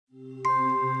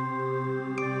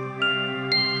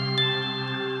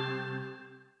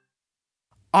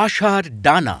আশার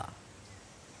ডানা।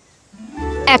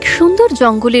 এক সুন্দর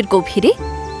জঙ্গলের গভীরে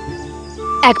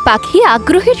এক পাখি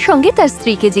আগ্রহের সঙ্গে তার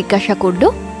স্ত্রীকে জিজ্ঞাসা করল,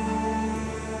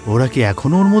 ওরা কি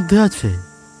এখনো ওর মধ্যে আছে?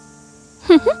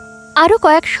 আরো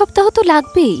কয়েক সপ্তাহ তো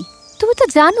লাগবেই, তুমি তো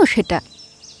জানো সেটা।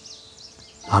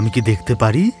 আমি কি দেখতে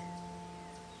পারি?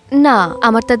 না,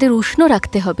 আমার তাদের উষ্ণ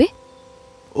রাখতে হবে।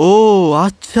 ও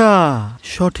আচ্ছা,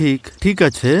 সঠিক, ঠিক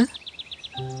আছে।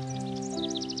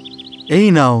 এই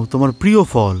নাও তোমার প্রিয়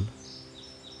ফল।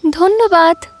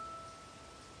 ধন্যবাদ।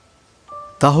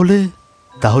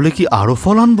 তাহলে কি আরো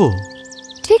ফল আনবো?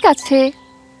 ঠিক আছে।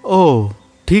 ও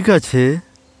ঠিক আছে,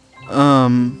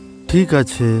 ঠিক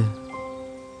আছে।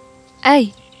 এই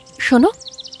শোনো,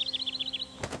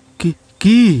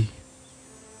 কি?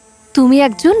 তুমি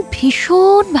একজন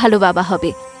ভীষণ ভালো বাবা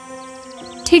হবে,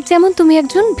 ঠিক যেমন তুমি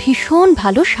একজন ভীষণ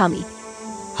ভালো স্বামী।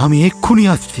 আমি এক্ষুনি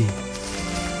আসছি।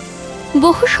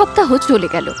 বহু সপ্তাহ চলে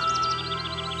গেল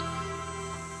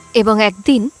এবং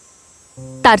একদিন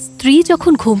তার স্ত্রী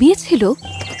যখন ঘুমিয়েছিল,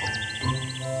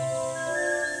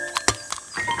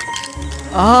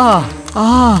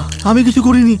 আমি কিছু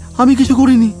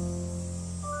করিনি।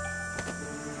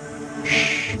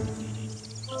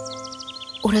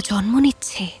 ওরা জন্ম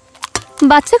নিচ্ছে।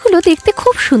 বাচ্চাগুলো দেখতে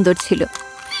খুব সুন্দর ছিল।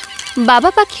 বাবা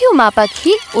পাখি ও মা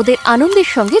পাখি ওদের আনন্দের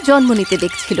সঙ্গে জন্ম নিতে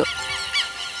দেখছিল।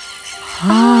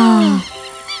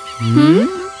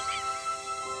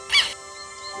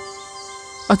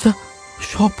 আচ্ছা,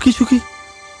 সবকিছু কি?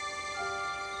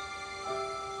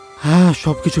 হ্যাঁ,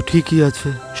 সবকিছু ঠিকই আছে।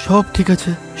 সব ঠিক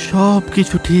আছে,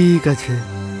 সবকিছু ঠিক আছে।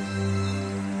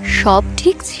 সব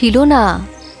ঠিক ছিল না,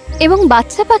 এবং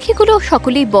বাচ্চা পাখিগুলো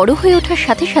সকলেই বড় হয়ে ওঠার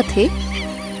সাথে সাথে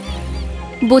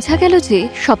বোঝা গেল যে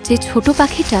সবচেয়ে ছোট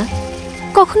পাখিটা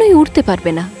কখনোই উড়তে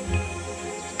পারবে না,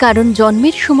 কারণ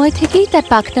জন্মের সময় থেকেই তার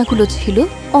পাখনাগুলো ছিল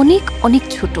অনেক অনেক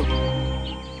ছোট।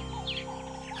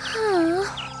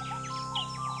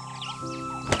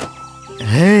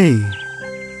 হেই,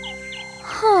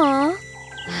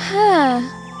 হ্যাঁ,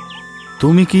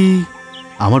 তুমি কি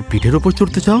আমার পিঠের ওপর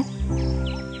চড়তে চাও?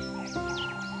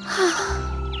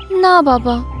 না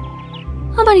বাবা,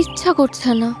 আমার ইচ্ছা করছে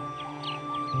না।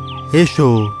 এসো,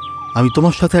 আমি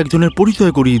তোমার সাথে একজনের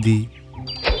পরিচয় করিয়ে দিই।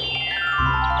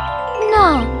 না,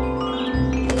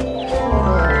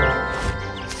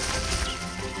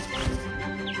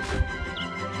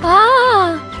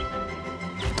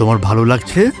 তোমার ভালো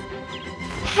লাগছে?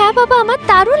 হ্যাঁ বাবা, আমার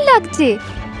দারুণ লাগছে।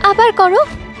 আবার করো।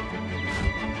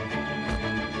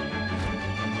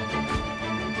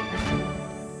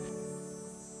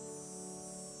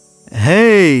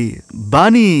 হেই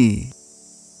বানি।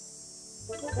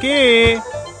 কে?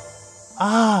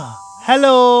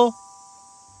 হ্যালো।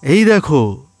 এই দেখো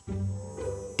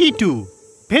টিটু,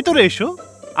 ভেতরে এসো।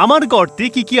 আমার গর্তে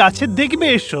কি কি আছে দেখবে,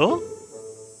 এসো।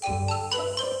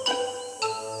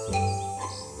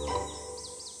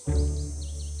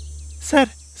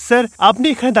 স্যার, আপনি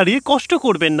এখানে দাঁড়িয়ে কষ্ট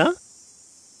করবেন না।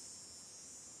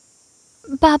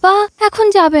 বাবা এখন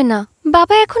যাবে না।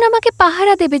 বাবা এখন আমাকে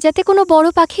পাহারা দেবে যাতে কোনো বড়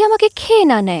পাখি আমাকে খেয়ে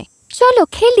না নেয়। চলো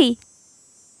খেলি।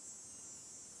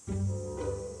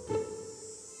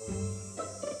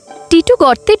 টিটু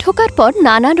গর্তে ঢোকার পর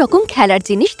নানা রকম খেলার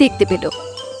জিনিস দেখতে পেল,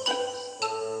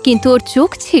 কিন্তু ওর চোখ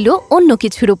ছিল অন্য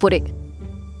কিছুর উপরে।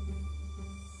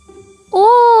 ও,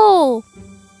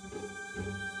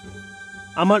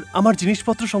 আমার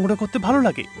জিনিসপত্র সংগ্রহ করতে ভালো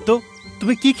লাগে। তো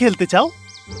তুমি কি খেলতে চাও?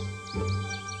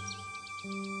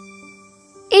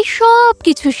 এই সব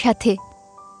কিছুর সাথে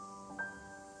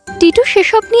টিটু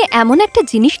সেসব নিয়ে এমন একটা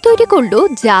জিনিস তৈরি করলো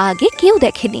যা আগে কেউ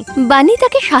দেখেনি। বানি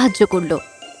তাকে সাহায্য করলো।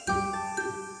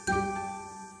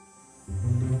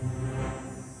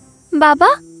 বাবা,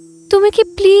 তুমি কি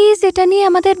প্লিজ এটা নিয়ে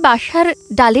আমাদের বাসার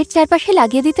ডালের চারপাশে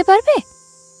লাগিয়ে দিতে পারবে?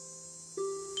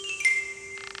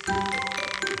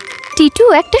 টিটু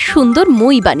একটা সুন্দর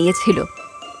মই বানিয়েছিল।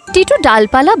 টিটু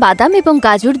ডালপালা, বাদাম এবং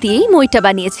গাজর দিয়েই মইটা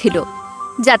বানিয়েছিল,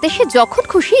 যাতে সে যখন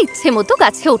খুশি ইচ্ছে মতো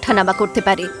গাছে ওঠানামা করতে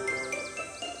পারে।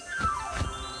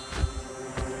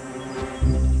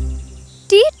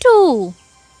 টিটু,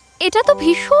 এটা তো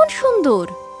ভীষণ সুন্দর।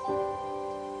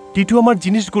 টিটু আমার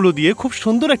জিনিসগুলো দিয়ে খুব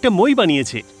সুন্দর একটা মই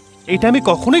বানিয়েছে। এটা আমি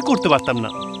কখনোই করতে পারতাম না।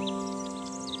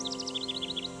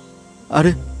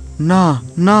 আরে না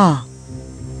না,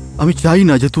 আমি চাই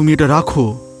না যে তুমি এটা রাখো।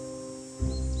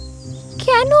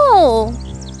 কেন?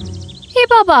 হে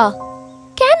বাবা,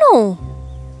 কেন?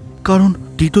 কারণ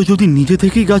টিটো যদি নিজে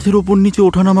থেকেই গাছের ওপর নিচে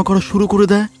ওঠানামা করা শুরু করে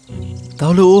দেয়,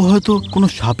 তাহলে ও হয়তো কোনো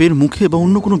সাপের মুখে বা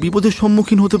অন্য কোনো বিপদের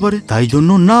সম্মুখীন হতে পারে। তাই জন্য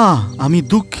না, আমি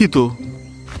দুঃখিত।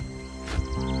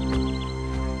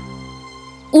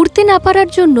 উড়তে না পারার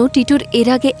জন্য টিটুর এর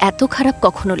আগে এত খারাপ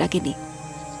কখনো লাগেনি।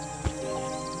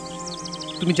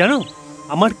 তুমি জানো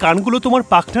আমার কানগুলো তোমার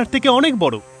পাখনার থেকে অনেক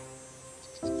বড়।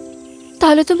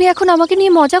 তাহলে তুমি এখন আমাকে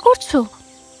নিয়ে মজা করছো?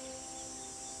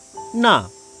 না,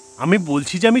 আমি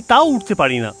বলছি যে আমি তাও উঠতে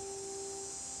পারি না।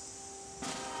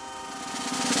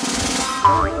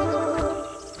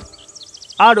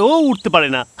 আর ও উঠতে পারে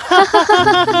না।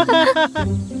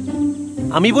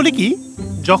 আমি বলি কি,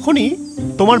 যখনই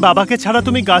তোমার বাবাকে ছাড়া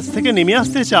তুমি গাছ থেকে নেমে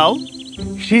আসতে চাও,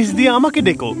 শেষ দিয়ে আমাকে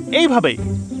ডেকো এইভাবে।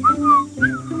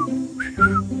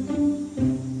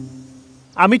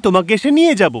 আমি তোমাকে এসে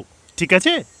নিয়ে যাব, ঠিক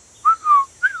আছে?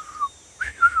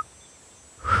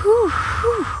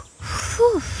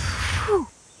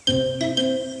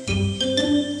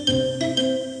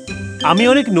 আমি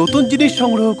অনেক নতুন জিনিস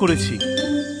সংগ্রহ করেছি।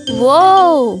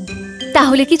 ওয়াও,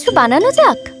 তাহলে কিছু বানানো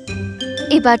যাক।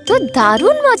 এবার তো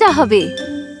দারুণ মজা হবে।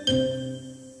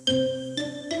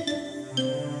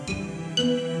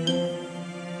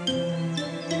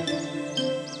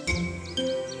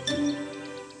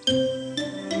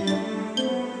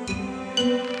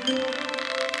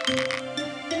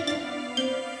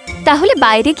 তাহলে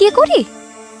বাইরে গিয়ে করি?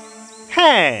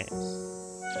 হ্যাঁ।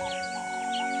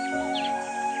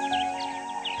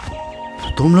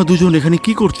 তোমরা দুজন এখানে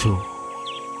কি করছো?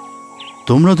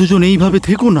 তোমরা দুজন এইভাবে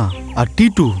থেকো না। আর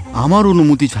টিটু, আমার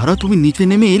অনুমতি ছাড়া তুমি নিচে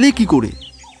নেমে এলে কি করে?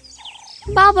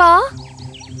 বাবা,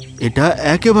 এটা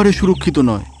একেবারে সুরক্ষিত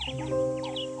নয়।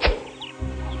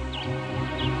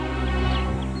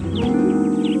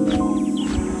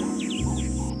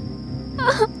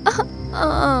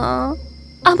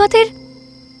 আমাদের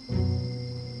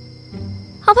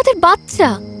আমাদের বাচ্চা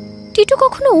টিটু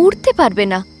কখনো উড়তে পারবে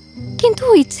না, কিন্তু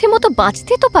ও ইচ্ছে মতো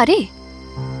বাঁচতে তো পারে।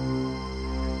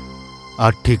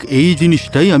 আর ঠিক এই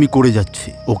জিনিসটাই আমি করে যাচ্ছি,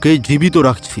 ওকে জীবিত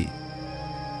রাখছি।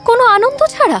 কোনো আনন্দ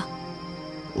ছাড়া?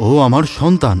 ও আমার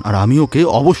সন্তান, আর আমি ওকে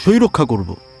অবশ্যই রক্ষা করব।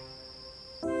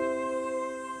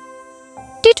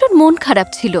 টিটুর মন খারাপ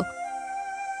ছিল,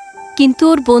 কিন্তু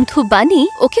ওর বন্ধু বানি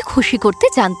ওকে খুশি করতে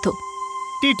জানতো।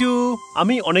 টিটু,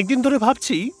 আমি অনেকদিন ধরে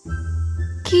ভাবছি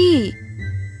কি?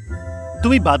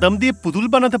 তুমি বাদাম দিয়ে পুতুল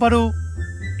বানাতে পারো।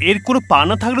 এর কোনো পা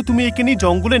না থাকলে তুমি একে নিয়ে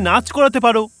জঙ্গলে নাচ করাতে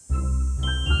পারো।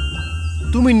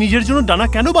 তুমি নিজের জন্য ডানা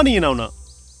কেন বানিয়ে নাও না?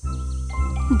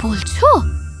 বলছো?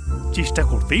 চেষ্টা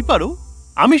করতেই পারো,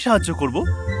 আমি সাহায্য করব।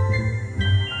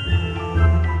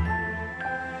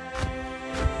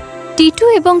 টিটু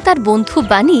এবং তার বন্ধু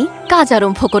বানি কাজ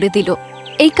আরম্ভ করে দিল।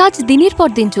 এই কাজ দিনের পর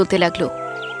দিন চলতে লাগলো।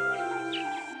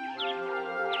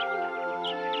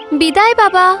 বিদায়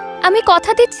বাবা, আমি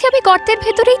কথা দিচ্ছি আমি গর্তের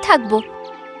ভেতরেই থাকবো।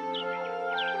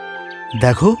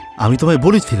 দেখো, আমি তোমায়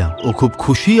বলেছিলাম ও খুব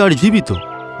খুশি আর জীবিত।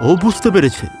 ও বুঝতে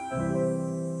পেরেছে।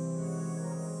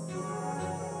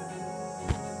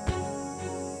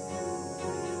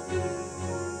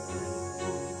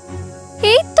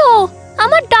 এই তো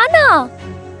আমার ডানা।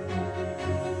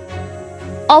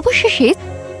 অবশেষে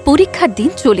পরীক্ষার দিন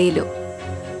চলে এলো।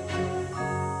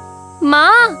 মা,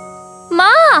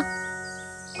 মা,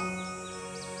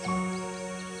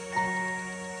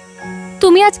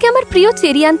 তুমি আজকে আমার প্রিয়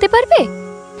চেরি আনতে পারবে?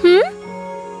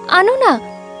 আনো না,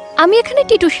 আমি এখানে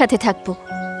টিটুর সাথে থাকবো।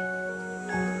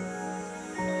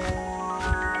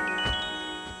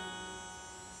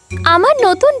 আমার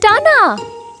নতুন ডানা।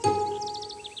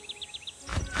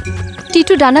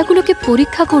 টিটু ডানাগুলোকে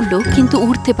পরীক্ষা করলো, কিন্তু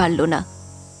উড়তে পারল না।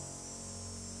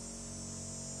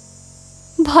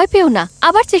 ভয় পেও না,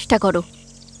 আবার চেষ্টা করো,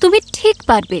 তুমি ঠিক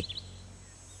পারবে।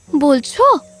 বলছো?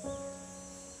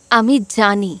 আমি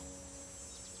জানি।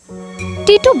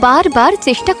 টিটু বারবার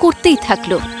চেষ্টা করতেই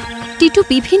থাকলো। টিটু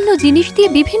বিভিন্ন জিনিস দিয়ে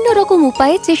বিভিন্ন রকম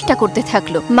উপায়ে চেষ্টা করতে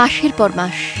থাকলো, মাসের পর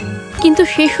মাস, কিন্তু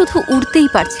সে শুধু উড়তেই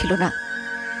পারছিল না।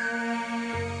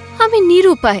 আমি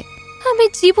নিরুপায়, আমি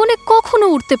জীবনে কখনো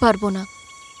উড়তে পারবো না।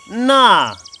 না,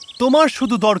 তোমার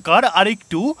শুধু দরকার আর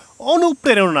একটু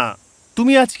অনুপ্রেরণা।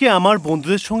 তুমি আজকে আমার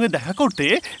বন্ধুদের সঙ্গে দেখা করতে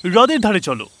হ্রদের ধারে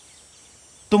চলো,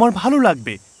 তোমার ভালো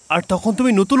লাগবে, আর তখন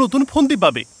তুমি নতুন নতুন ফন্দি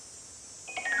পাবে।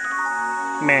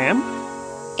 ম্যাম,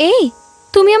 এই,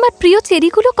 তুমি আমার প্রিয়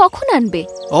চেরিগুলো কখন আনবে?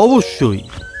 অবশ্যই।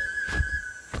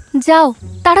 যাও,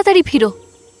 তাড়াতাড়ি ফিরো।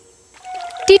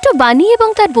 টিটু বানি এবং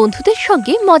তার বন্ধুদের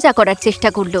সঙ্গে মজা করার চেষ্টা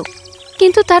করল,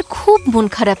 কিন্তু তার খুব মন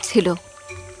খারাপ ছিল।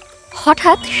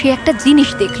 হঠাৎ সে একটা জিনিস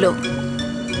দেখল।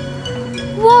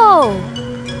 ওয়াও!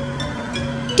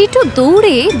 টিটু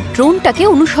দৌড়ে ড্রোনটাকে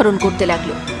অনুসরণ করতে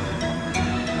লাগলো।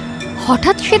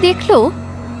 হঠাৎ সে দেখল,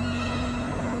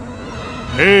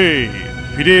 এই,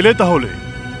 ফিরে এলে তাহলে?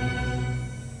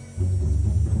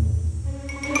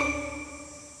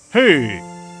 হে,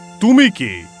 তুমি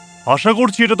কে? আশা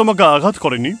করছি এটা তোমাকে আঘাত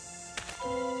করেনি।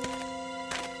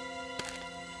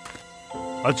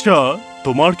 আচ্ছা,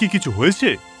 তোমার কি কিছু হয়েছে?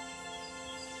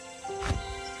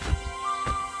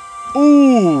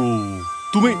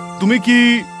 তুমি কি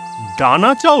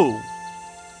ডানা চাও?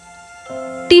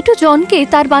 টিটু জনকে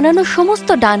তার বানানো সমস্ত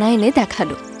ডানা এনে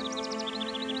দেখালো।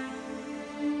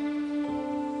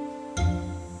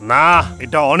 না,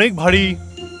 এটা অনেক ভারী।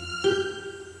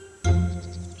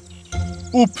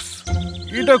 উপস,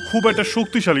 এটা খুব একটা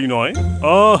শক্তিশালী নয়।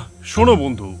 শোনো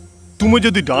বন্ধু, তুমি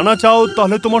যদি ডানা চাও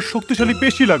তাহলে তোমার শক্তিশালী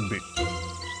পেশি লাগবে,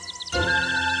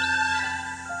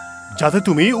 যাতে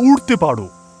তুমি উড়তে পারো।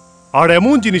 আর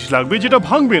এমন জিনিস লাগবে যেটা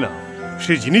ভাঙবে না।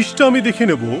 সেই জিনিসটা আমি দেখে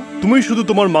নেব। তুমি শুধু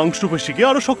তোমার মাংসপেশিকে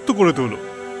আরো শক্ত করে তোলো।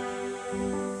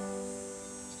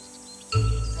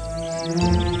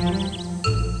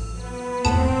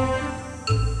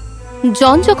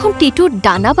 জন যখন টিটুর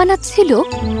ডানা বানাচ্ছিল,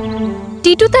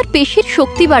 টিটু তার পেশির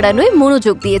শক্তি বাড়ানোয়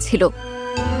মনোযোগ দিয়েছিল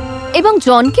এবং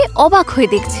জনকে অবাক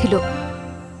হয়ে দেখছিল।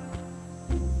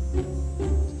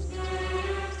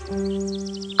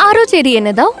 আরো চেরি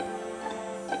এনে দাও।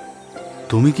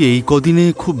 তুমি কি এই কদিনে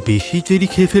খুব বেশি চেরি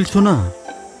খেয়ে ফেলছো না?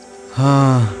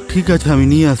 হ্যাঁ, ঠিক আছে, আমি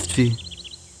নিয়ে আসছি।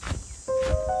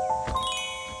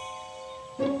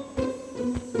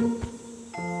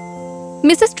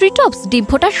 মিসেস ট্রিটপস, ডিম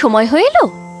ফোটার সময় হয়ে এলো।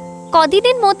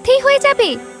 কদিনের মধ্যেই হয়ে যাবে।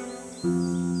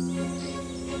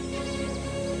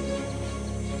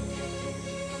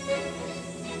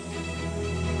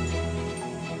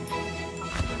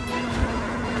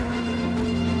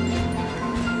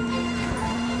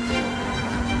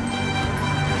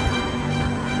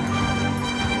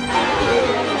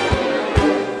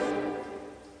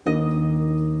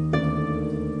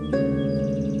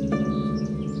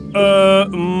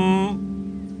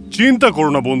 চিন্তা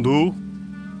করো না বন্ধু।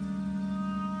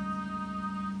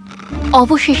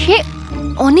 অবশেষে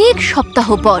অনেক সপ্তাহ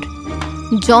পর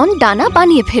জন ডানা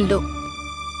বানিয়ে ফেলল।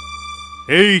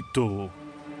 এই তো,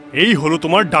 এই হলো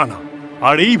তোমার ডানা,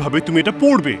 আর এইভাবে তুমি এটা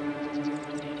পড়বে।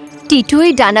 টিটু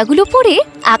এই ডানাগুলো পরে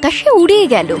আকাশে উড়ে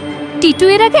গেল। টিটু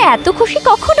এর আগে এত খুশি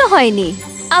কখনো হয়নি।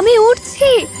 আমি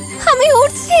উড়ছি, আমি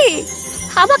উড়ছি,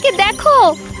 আমাকে দেখো,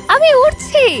 আমি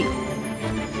উড়ছি,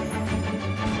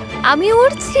 আমি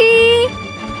উড়ছি,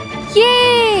 ইয়ে!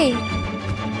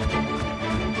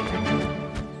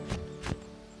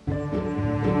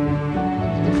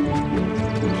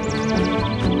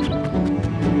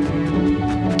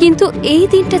 কিন্তু এই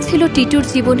দিনটা ছিল টিটুর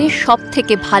জীবনের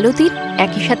সবথেকে ভালো দিন,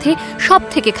 একই সাথে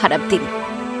সবথেকে খারাপ দিন।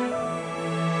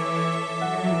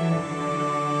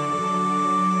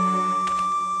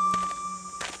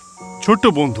 ছোট্ট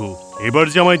বন্ধু, এবার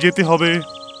যে আমায় যেতে হবে।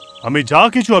 আমি যা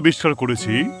কিছু আবিষ্কার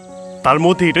করেছি তার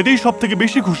মধ্যে এটাতেই সব থেকে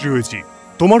বেশি খুশি হয়েছি।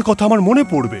 তোমার কথা আমার মনে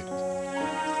পড়বে।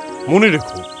 মনে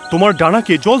রেখো, তোমার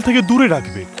ডানাকে জল থেকে দূরে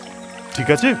রাখবে, ঠিক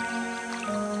আছে?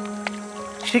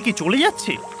 সে কি চলে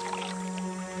যাচ্ছে?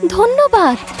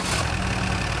 ধন্যবাদ।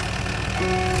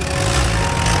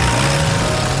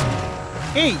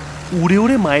 এই উড়ে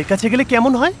উড়ে মায়ের কাছে গেলে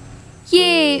কেমন হয়?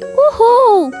 ইয়ে! উহু,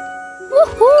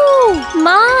 উহু,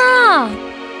 মা!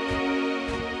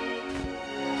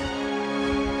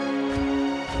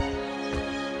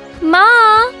 মা,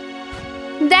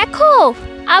 দেখো,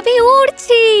 আমি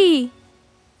উড়ছি।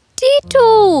 টিটু,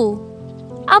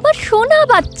 আমার সোনা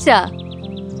বাচ্চা।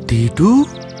 টিটু?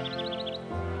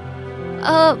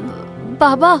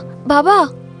 বাবা, বাবা,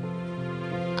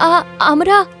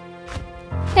 আমরা,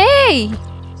 এই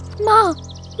মা,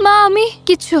 মা, আমি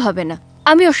কিচ্ছু হবে না।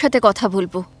 আমি ওর সাথে কথা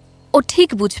বলবো, ও ঠিক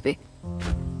বুঝবে।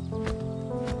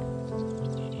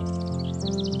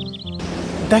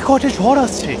 দেখো, একটা ঝড়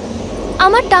আসছে।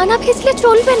 আমার ডানা ভিজলে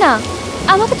চলবে না,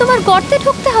 আমাকে তোমার গর্তে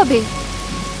ঢুকতে হবে।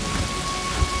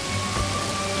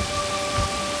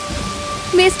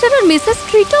 মিস্টার আর মিসেস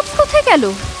ট্রিটপস কোথায় গেল?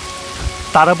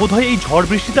 তারা বোধহয় এই ঝড়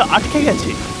বৃষ্টিতে আটকে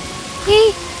গেছে।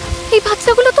 এই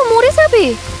বাচ্চাগুলো তো মরে যাবে।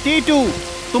 টিটু,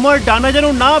 তোমার ডানা যেন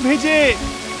না ভেজে।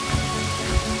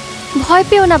 ভয়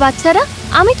পেও না বাচ্চারা,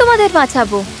 আমি তোমাদের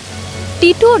বাঁচাবো।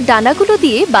 টিটু ওর ডানাগুলো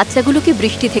দিয়ে বাচ্চাগুলোকে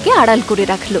বৃষ্টি থেকে আড়াল করে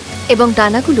রাখলো এবং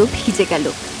ডানাগুলো ভিজে গেল।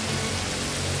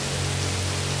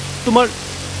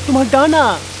 তোমার ডানা।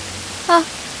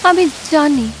 আমি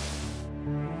জানি।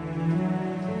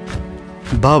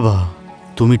 বাবা,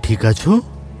 তুমি ঠিক আছো?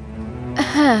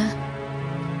 হ্যাঁ।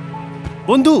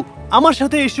 বন্ধু, আমার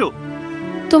সাথে এসো।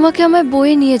 তোমাকে আমায়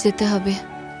বয়ে নিয়ে যেতে হবে।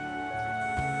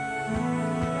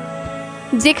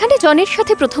 যেখানে জনের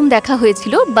সাথে প্রথম দেখা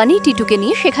হয়েছিল, বানি টিটুকে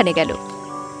নিয়ে সেখানে গেল।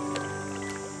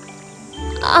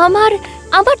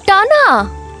 আমার ডানা।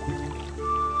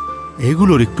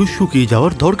 এগুলোর একটু শুকিয়ে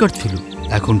যাওয়ার দরকার ছিল।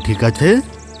 এখন ঠিক আছে?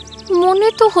 মনে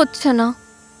তো হচ্ছে না।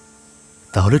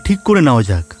 তাহলে ঠিক করে নেওয়া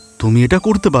যাক। তুমি এটা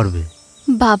করতে পারবে।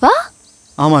 বাবা,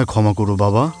 আমায় ক্ষমা করো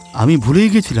বাবা, আমি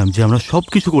ভুলেই গেছিলাম যে আমরা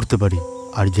সবকিছু করতে পারি,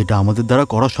 আর যেটা আমাদের দ্বারা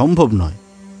করা সম্ভব নয়।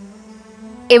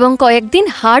 এবং কয়েকদিন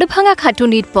হাড় ভাঙা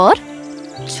খাটুনির পর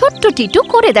ছোট্ট টিটু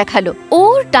করে দেখালো।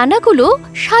 ওর ডানাগুলো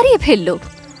সারিয়ে ফেললো।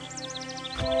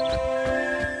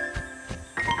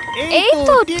 এই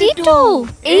তো টিটু,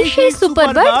 এই সেই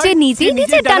সুপারবার্ড যে নিজেই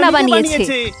নিজের ডানা বানিয়েছে।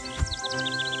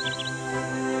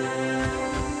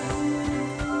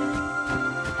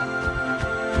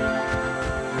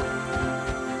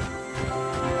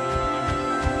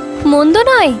 মন্দ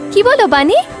নয়, কি বলো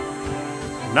বানি?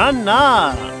 না না,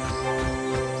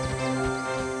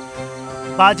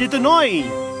 বাজে তো নয়।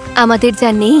 আমাদের যা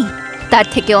নেই তার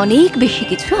থেকে অনেক বেশি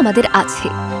কিছু আমাদের আছে।